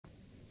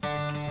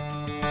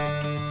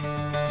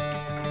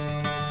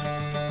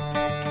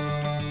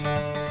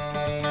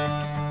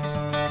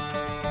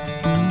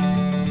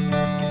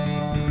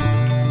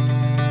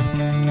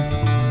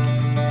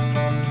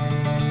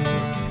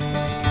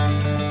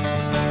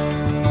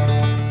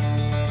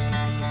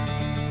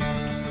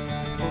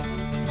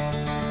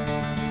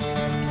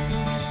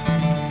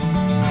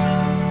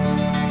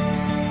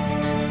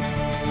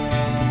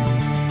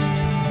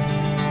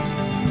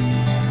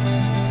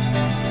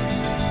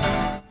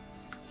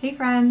Hey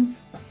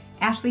friends,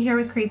 Ashley here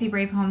with Crazy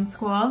Brave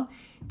Homeschool.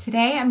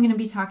 Today I'm going to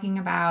be talking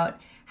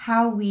about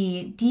how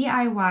we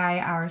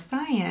DIY our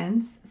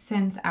science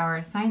since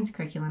our science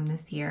curriculum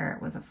this year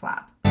was a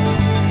flop.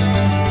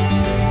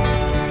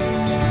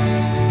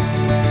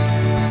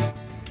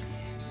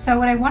 So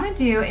what I want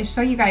to do is show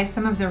you guys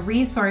some of the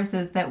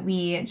resources that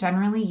we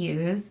generally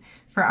use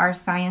for our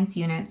science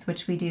units,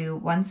 which we do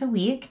once a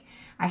week.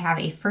 I have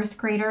a first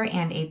grader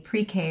and a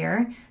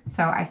pre-Ker,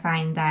 so I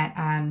find that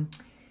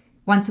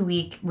once a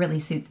week really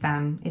suits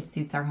them. It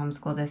suits our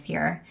homeschool this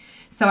year.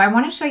 So I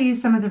want to show you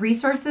some of the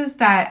resources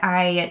that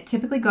I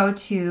typically go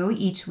to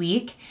each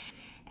week.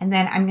 And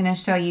then I'm going to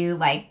show you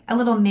like a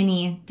little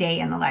mini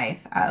day in the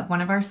life of one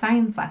of our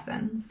science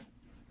lessons.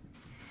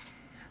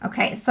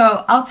 Okay,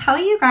 so I'll tell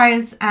you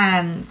guys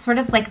sort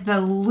of like the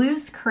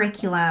loose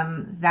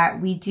curriculum that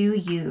we do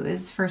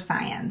use for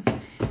science.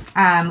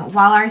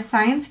 While our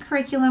science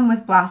curriculum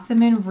with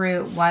Blossom and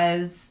Root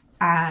was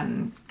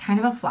kind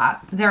of a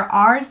flop, there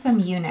are some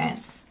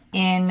units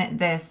in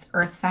this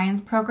earth science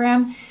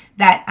program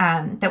that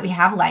that we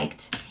have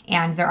liked,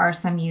 and there are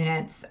some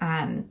units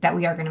that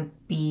we are going to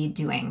be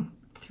doing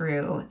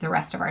through the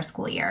rest of our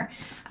school year.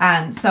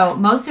 So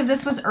most of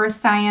this was earth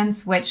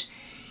science, which,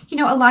 you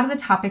know, a lot of the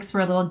topics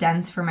were a little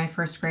dense for my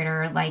first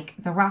grader, like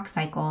the rock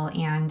cycle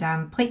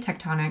and plate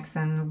tectonics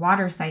and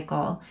water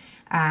cycle,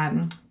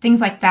 things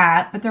like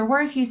that. But there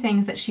were a few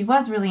things that she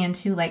was really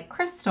into, like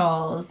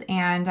crystals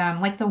and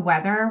like the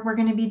weather we're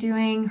going to be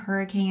doing,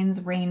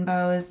 hurricanes,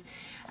 rainbows.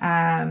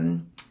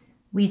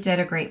 We did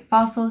a great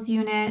fossils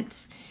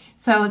unit.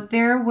 So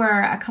there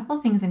were a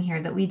couple things in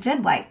here that we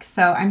did like.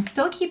 So I'm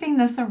still keeping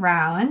this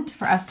around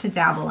for us to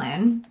dabble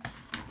in.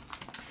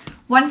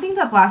 One thing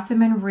that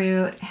Blossom and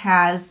Root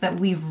has that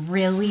we've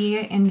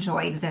really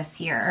enjoyed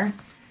this year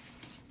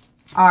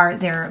are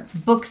their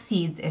book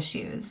seeds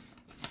issues.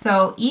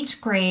 So each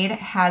grade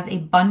has a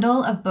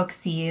bundle of book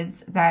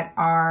seeds that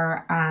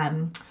are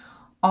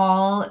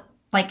all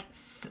like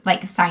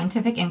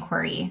scientific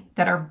inquiry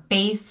that are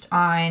based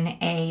on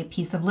a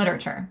piece of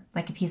literature,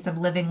 like a piece of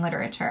living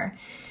literature.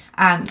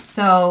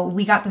 So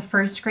we got the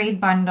first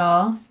grade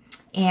bundle,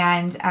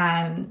 and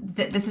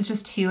this is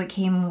just 2. It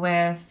came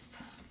with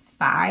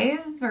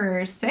 5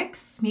 or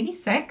 6, maybe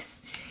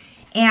 6.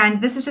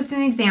 And this is just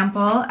an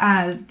example.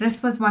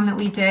 This was one that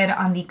we did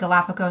on the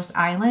Galapagos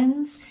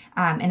Islands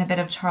in a bit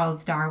of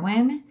Charles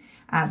Darwin,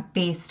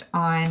 based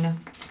on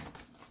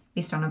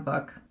a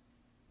book.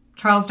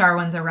 Charles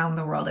Darwin's Around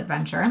the World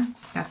Adventure.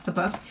 That's the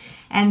book.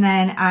 And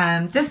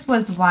then this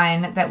was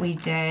one that we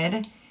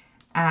did.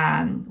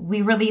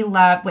 We really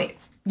loved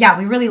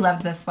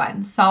this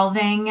one,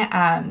 solving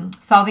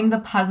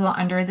the puzzle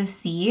under the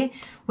sea,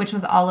 which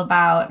was all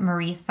about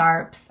Marie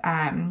Tharp's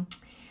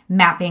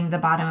mapping the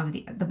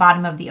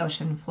bottom of the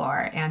ocean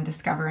floor and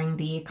discovering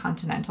the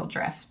continental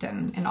drift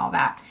and all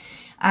that.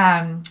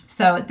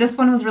 So this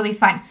one was really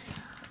fun.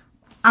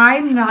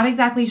 I'm not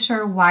exactly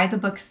sure why the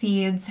book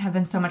seeds have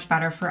been so much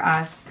better for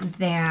us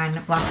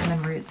than Blossom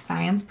and Root's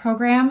science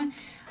program.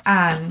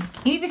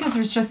 Maybe because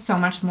there's just so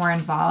much more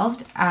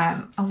involved.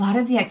 A lot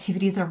of the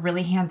activities are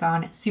really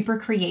hands-on, super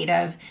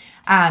creative.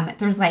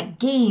 There's like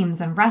games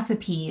and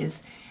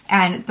recipes,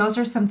 and those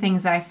are some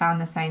things that I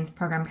found the science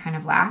program kind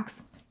of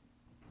lacks.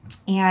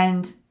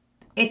 And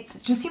it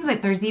just seems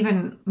like there's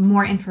even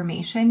more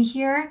information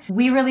here.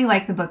 We really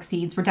like the book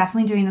seeds. We're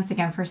definitely doing this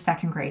again for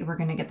second grade. We're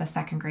going to get the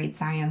second grade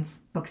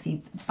science book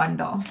seeds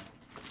bundle.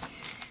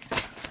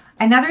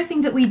 Another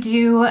thing that we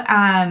do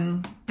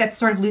that's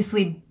sort of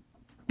loosely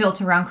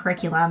built around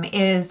curriculum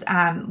is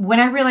when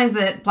I realized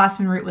that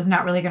Blossom and Root was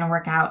not really going to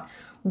work out,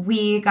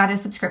 we got a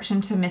subscription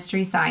to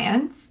Mystery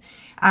Science.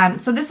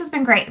 So this has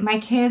been great. My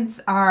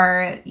kids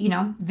are, you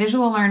know,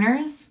 visual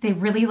learners. They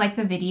really like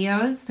the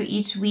videos. So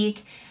each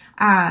week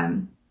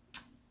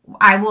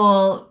I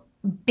will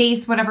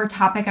base whatever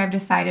topic I've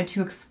decided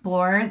to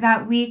explore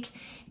that week,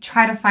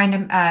 try to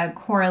find a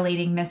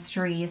correlating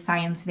mystery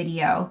science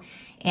video,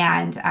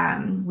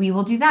 and we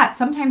will do that.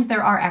 Sometimes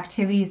there are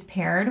activities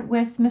paired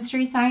with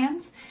Mystery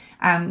Science,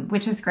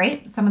 which is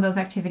great. Some of those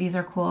activities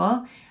are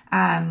cool.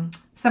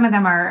 Some of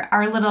them are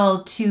a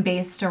little too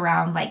based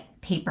around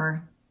like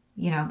paper,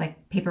 you know,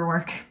 like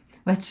paperwork,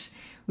 which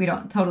we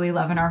don't totally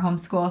love in our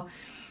homeschool.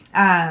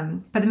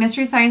 But the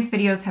Mystery Science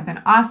videos have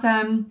been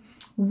awesome.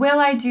 Will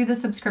I do the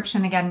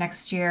subscription again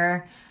next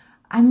year?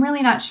 I'm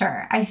really not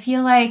sure. I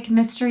feel like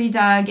Mystery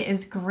Doug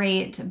is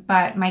great,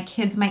 but my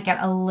kids might get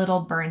a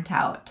little burnt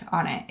out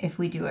on it if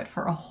we do it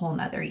for a whole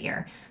nother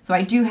year. So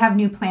I do have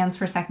new plans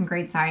for second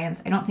grade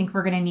science. I don't think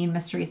we're going to need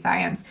Mystery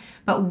Science.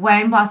 But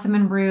when Blossom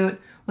and Root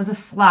was a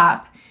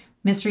flop,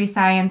 Mystery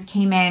Science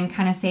came in,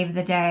 kind of saved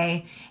the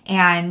day.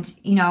 And,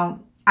 you know,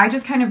 I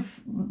just kind of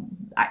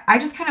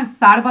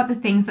thought about the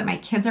things that my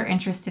kids are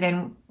interested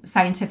in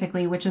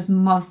scientifically, which is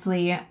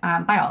mostly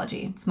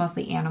biology. It's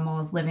mostly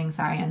animals, living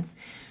science.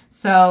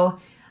 So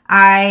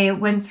I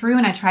went through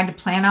and I tried to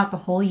plan out the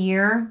whole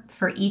year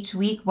for each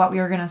week what we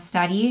were going to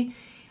study.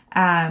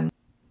 And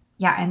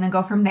then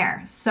go from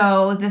there.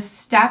 So the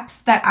steps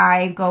that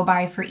I go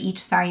by for each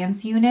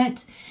science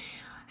unit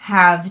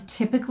have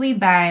typically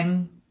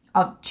been,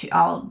 I'll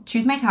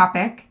choose my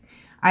topic.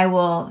 I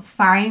will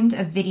find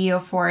a video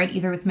for it,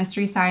 either with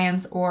Mystery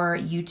Science or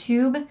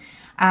YouTube.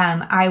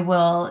 I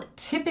will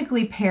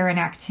typically pair an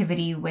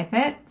activity with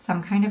it,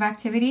 some kind of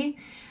activity.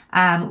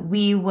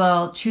 We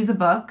will choose a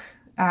book.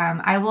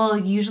 I will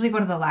usually go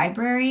to the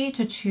library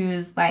to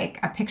choose like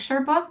a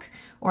picture book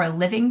or a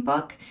living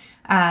book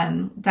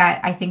that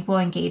I think will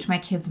engage my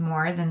kids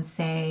more than,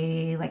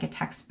 say, like a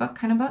textbook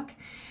kind of book.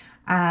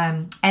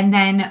 And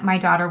then my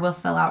daughter will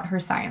fill out her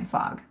science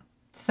log.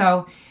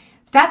 So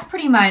that's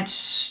pretty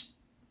much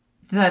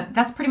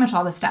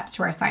all the steps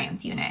to our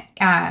science unit.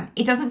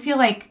 It doesn't feel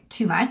like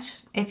too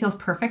much. It feels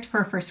perfect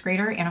for a first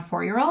grader and a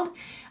 4-year-old.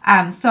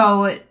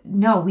 So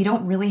no, we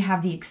don't really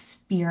have the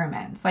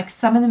experiments. Like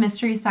some of the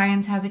Mystery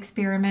Science has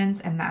experiments,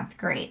 and that's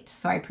great.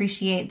 So I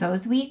appreciate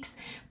those weeks,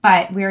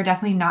 but we're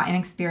definitely not in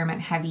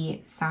experiment heavy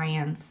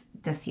science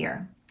this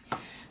year.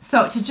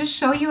 So to just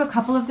show you a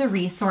couple of the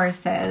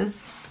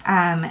resources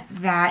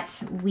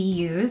that we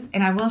use,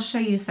 and I will show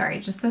you, sorry,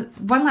 just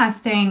one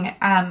last thing.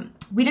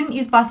 We didn't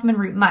use Blossom and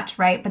Root much,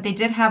 right? But they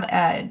did have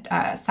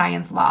a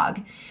science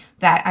log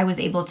that I was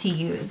able to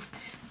use.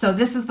 So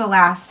this is the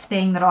last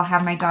thing that I'll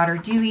have my daughter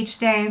do each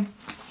day.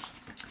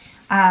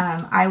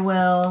 I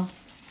will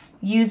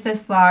use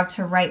this log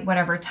to write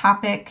whatever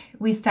topic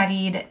we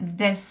studied.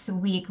 This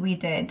week we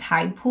did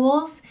tide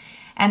pools.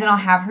 And then I'll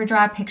have her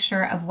draw a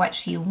picture of what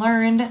she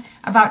learned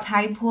about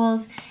tide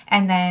pools.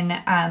 And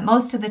then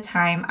most of the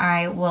time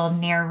I will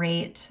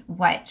narrate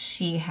what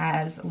she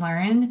has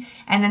learned.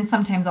 And then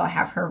sometimes I'll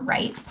have her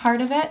write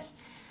part of it.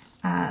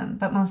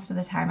 But most of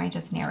the time I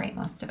just narrate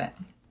most of it.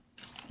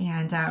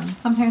 And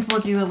sometimes we'll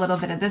do a little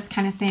bit of this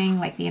kind of thing,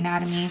 like the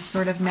anatomy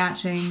sort of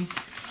matching.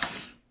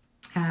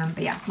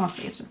 But yeah,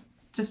 mostly it's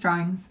just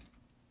drawings.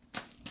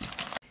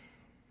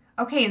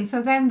 Okay, and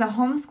so then the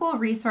homeschool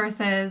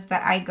resources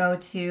that I go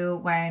to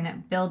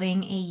when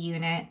building a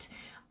unit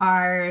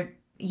are,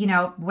 you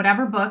know,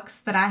 whatever books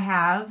that I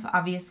have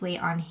obviously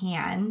on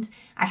hand.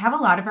 I have a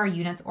lot of our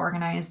units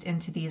organized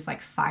into these like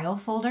file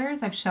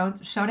folders. I've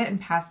showed it in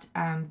past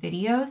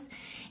videos.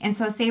 And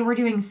so say we're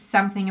doing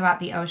something about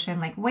the ocean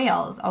like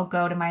whales, I'll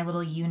go to my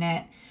little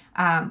unit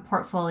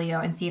portfolio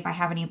and see if I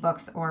have any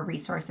books or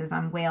resources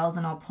on whales,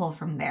 and I'll pull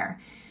from there.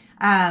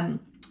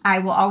 I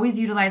will always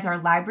utilize our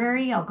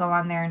library. I'll go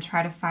on there and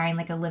try to find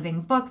like a living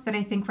book that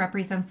I think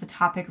represents the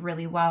topic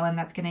really well and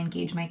that's going to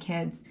engage my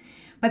kids.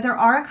 But there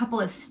are a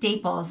couple of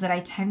staples that I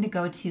tend to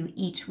go to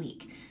each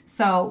week.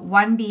 So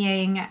one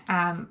being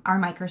our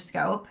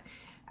microscope.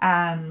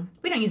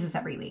 We don't use this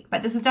every week,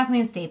 but this is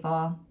definitely a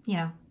staple, you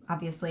know,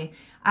 obviously.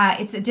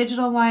 It's a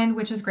digital one,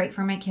 which is great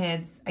for my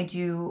kids. I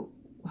do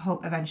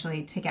hope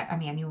eventually to get a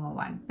manual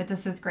one, but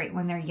this is great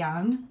when they're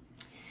young.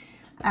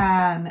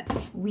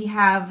 We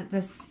have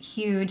this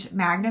huge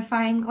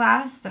magnifying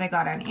glass that I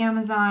got on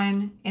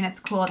Amazon, and it's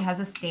cool. It has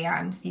a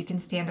stand, so you can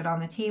stand it on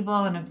the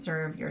table and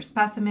observe your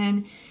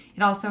specimen.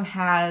 It also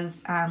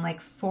has like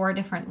 4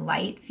 different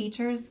light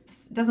features.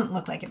 This doesn't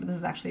look like it, but this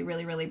is actually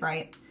really, really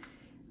bright,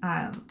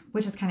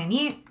 which is kind of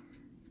neat.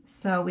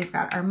 So we've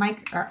got our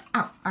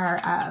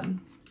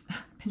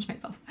pinch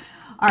myself,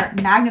 our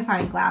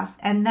magnifying glass,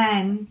 and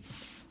then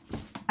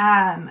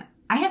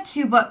I have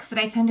 2 books that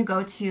I tend to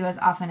go to as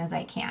often as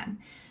I can.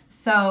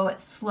 So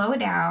Slow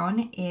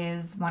Down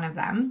is one of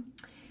them.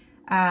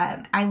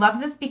 I love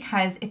this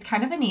because it's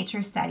kind of a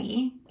nature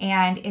study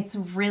and it's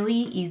really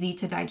easy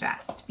to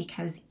digest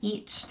because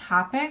each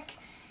topic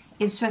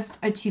is just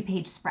a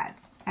 2-page spread.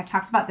 I've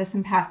talked about this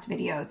in past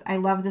videos. I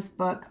love this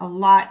book a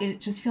lot. It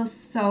just feels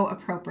so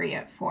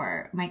appropriate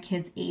for my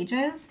kids'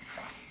 ages.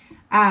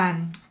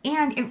 And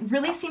it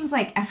really seems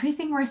like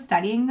everything we're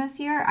studying this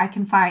year, I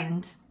can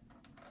find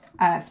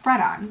spread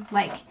on.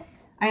 Like,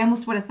 I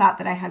almost would have thought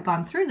that I had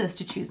gone through this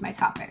to choose my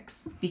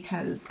topics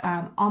because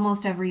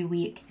almost every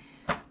week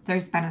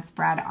there's been a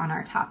spread on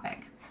our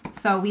topic.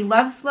 So we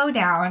love Slow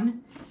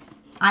Down.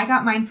 I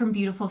got mine from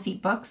Beautiful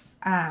Feet Books.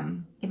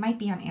 It might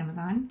be on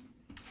Amazon.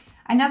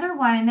 Another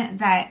one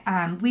that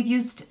we've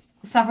used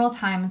several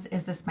times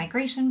is this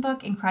migration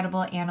book,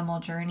 Incredible Animal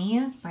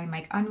Journeys by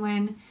Mike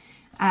Unwin.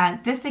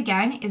 This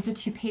again is a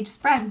 2-page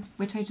spread,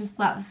 which I just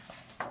love.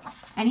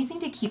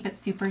 Anything to keep it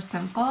super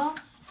simple.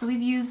 So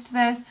we've used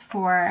this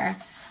for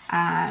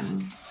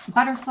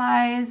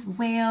butterflies,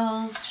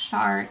 whales,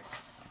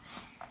 sharks.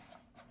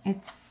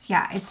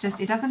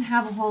 It doesn't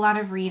have a whole lot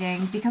of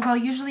reading because I'll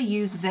usually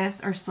use this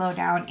or Slow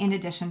Down in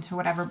addition to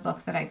whatever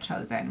book that I've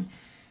chosen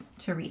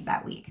to read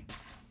that week.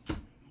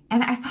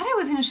 And I thought I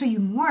was going to show you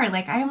more.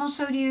 Like I almost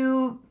showed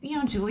you,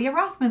 Julia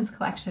Rothman's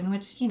collection,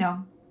 which,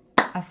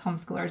 us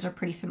homeschoolers are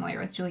pretty familiar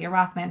with Julia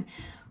Rothman.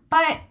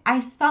 But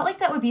I felt like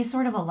that would be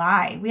sort of a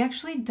lie. We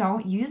actually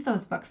don't use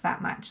those books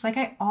that much. Like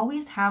I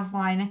always have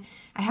one.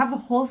 I have the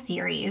whole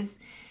series.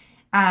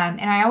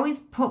 And I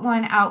always put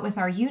one out with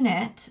our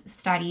unit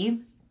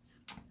study.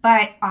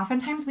 But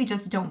oftentimes we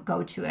just don't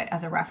go to it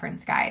as a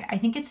reference guide. I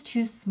think it's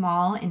too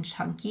small and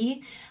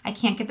chunky. I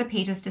can't get the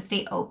pages to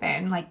stay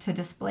open, like to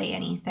display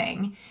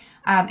anything.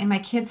 And my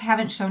kids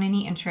haven't shown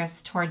any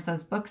interest towards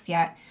those books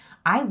yet.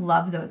 I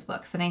love those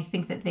books, and I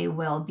think that they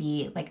will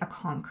be like a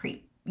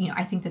concrete,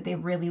 I think that they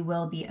really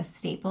will be a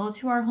staple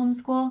to our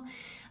homeschool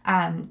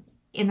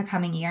in the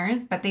coming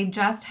years, but they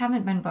just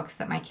haven't been books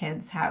that my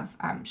kids have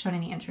shown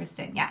any interest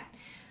in yet.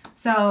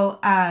 So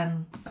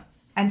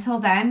until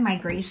then,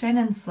 Migration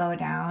and Slow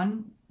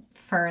Down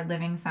for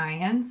Living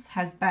Science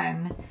has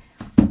been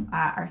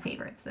our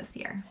favorites this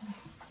year.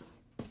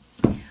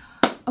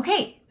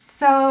 Okay,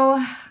 so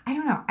I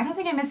don't know. I don't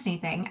think I missed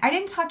anything. I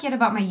didn't talk yet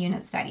about my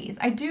unit studies.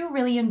 I do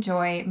really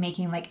enjoy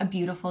making like a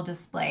beautiful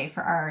display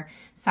for our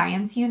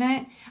science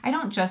unit. I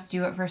don't just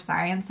do it for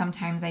science.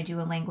 Sometimes I do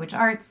a language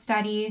arts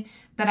study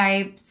that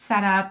I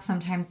set up.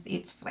 Sometimes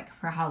it's like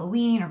for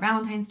Halloween or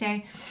Valentine's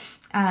Day.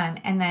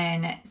 And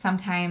then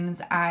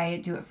sometimes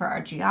I do it for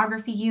our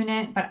geography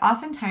unit, but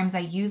oftentimes I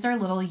use our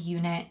little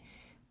unit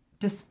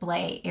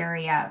display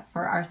area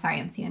for our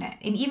science unit.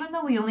 And even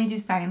though we only do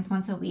science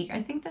once a week,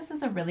 I think this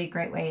is a really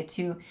great way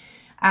to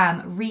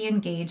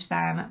re-engage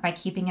them by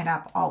keeping it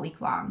up all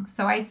week long.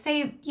 So I'd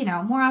say,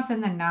 more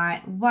often than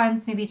not,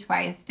 once, maybe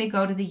twice, they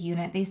go to the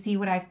unit, they see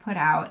what I've put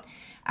out.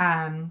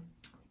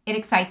 It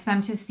excites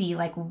them to see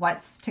like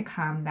what's to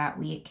come that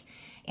week.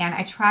 And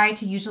I try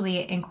to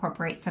usually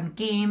incorporate some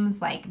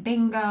games like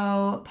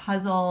bingo,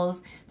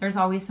 puzzles. There's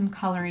always some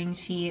coloring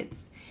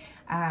sheets.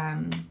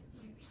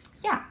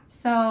 Yeah,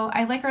 so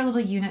I like our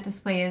little unit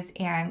displays,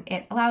 and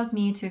it allows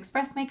me to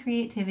express my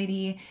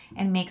creativity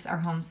and makes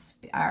our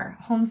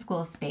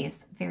homeschool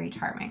space very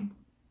charming.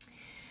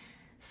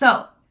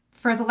 So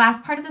for the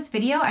last part of this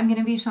video, I'm going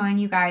to be showing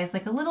you guys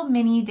like a little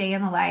mini day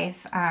in the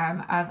life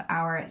of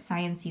our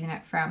science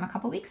unit from a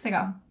couple weeks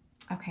ago.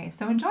 Okay,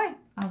 so enjoy.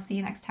 I'll see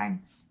you next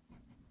time.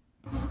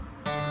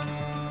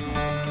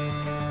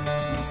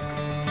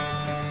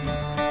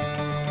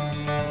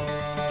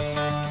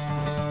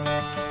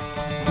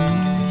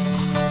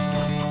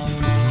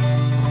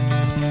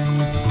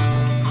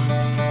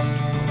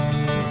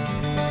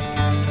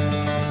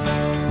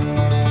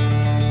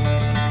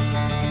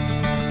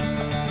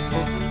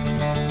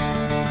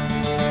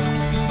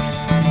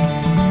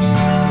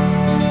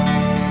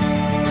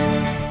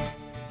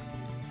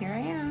 Here I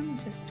am,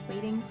 just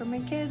waiting for my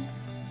kids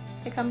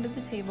to come to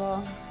the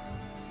table.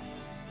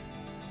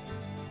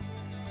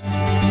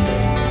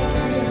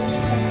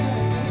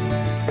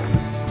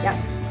 Yep,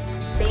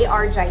 they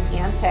are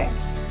gigantic.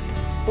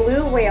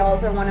 Blue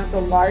whales are one of the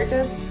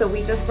largest. So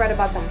we just read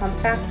about the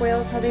humpback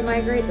whales, how they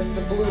migrate. This is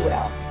a blue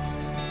whale.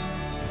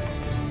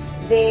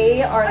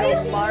 They are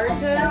the largest.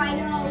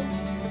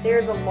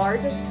 They're the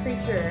largest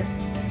creature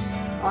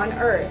on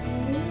Earth,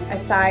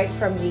 aside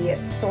from the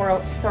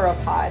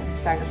sauropod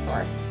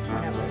dinosaur.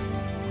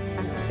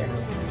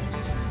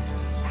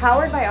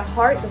 Powered by a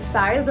heart the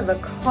size of a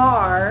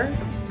car,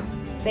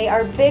 they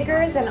are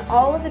bigger than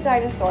all of the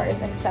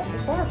dinosaurs except the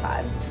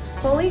sauropod.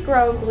 Fully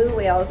grown blue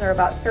whales are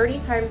about 30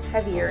 times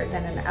heavier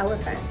than an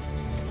elephant,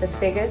 the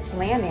biggest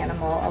land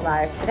animal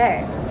alive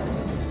today.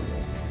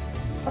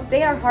 But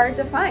they are hard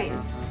to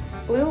find.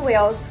 Blue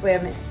whales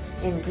swim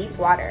in deep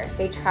water.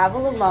 They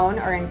travel alone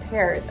or in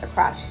pairs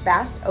across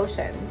vast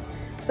oceans,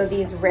 so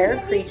these rare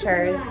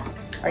creatures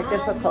are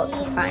difficult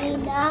to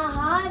find.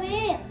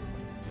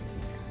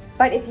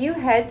 But if you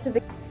head to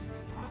the...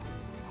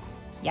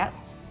 Yep.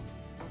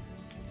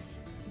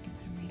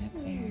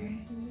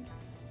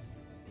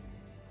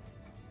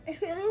 I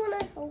really want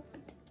to help.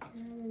 I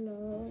don't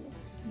know.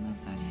 Love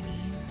that,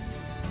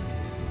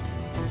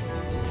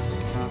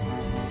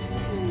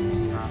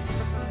 Annie.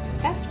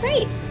 That's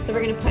great. So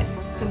we're going to put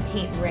some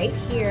paint right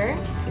here.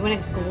 You want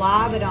to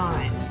glob it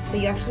on. So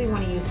you actually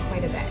want to use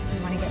quite a bit.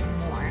 You want to get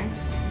more. And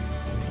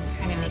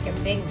kind of make a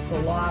big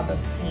glob of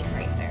paint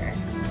right there.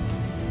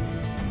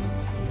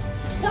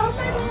 So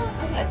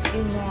let's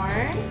do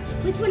more.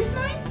 Which one is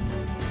mine?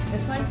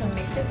 This one, so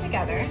mix it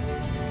together.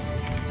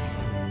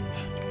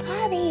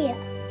 Bobby.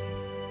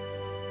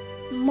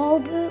 More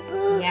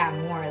boo-boo. Yeah,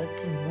 more.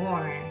 Let's do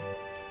more.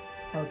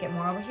 So get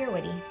more over here,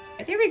 Woody.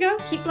 There we go.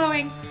 Keep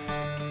blowing.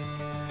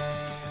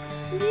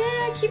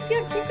 Yeah, keep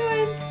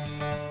going.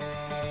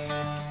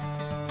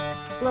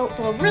 Blow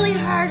really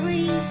hard,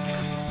 Woody.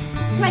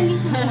 I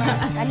need some more.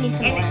 I need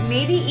some more. And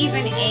maybe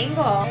even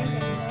angle.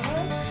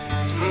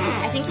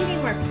 I think you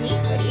need more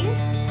paint, Woody.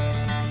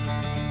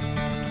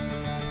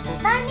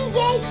 Mommy,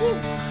 get you.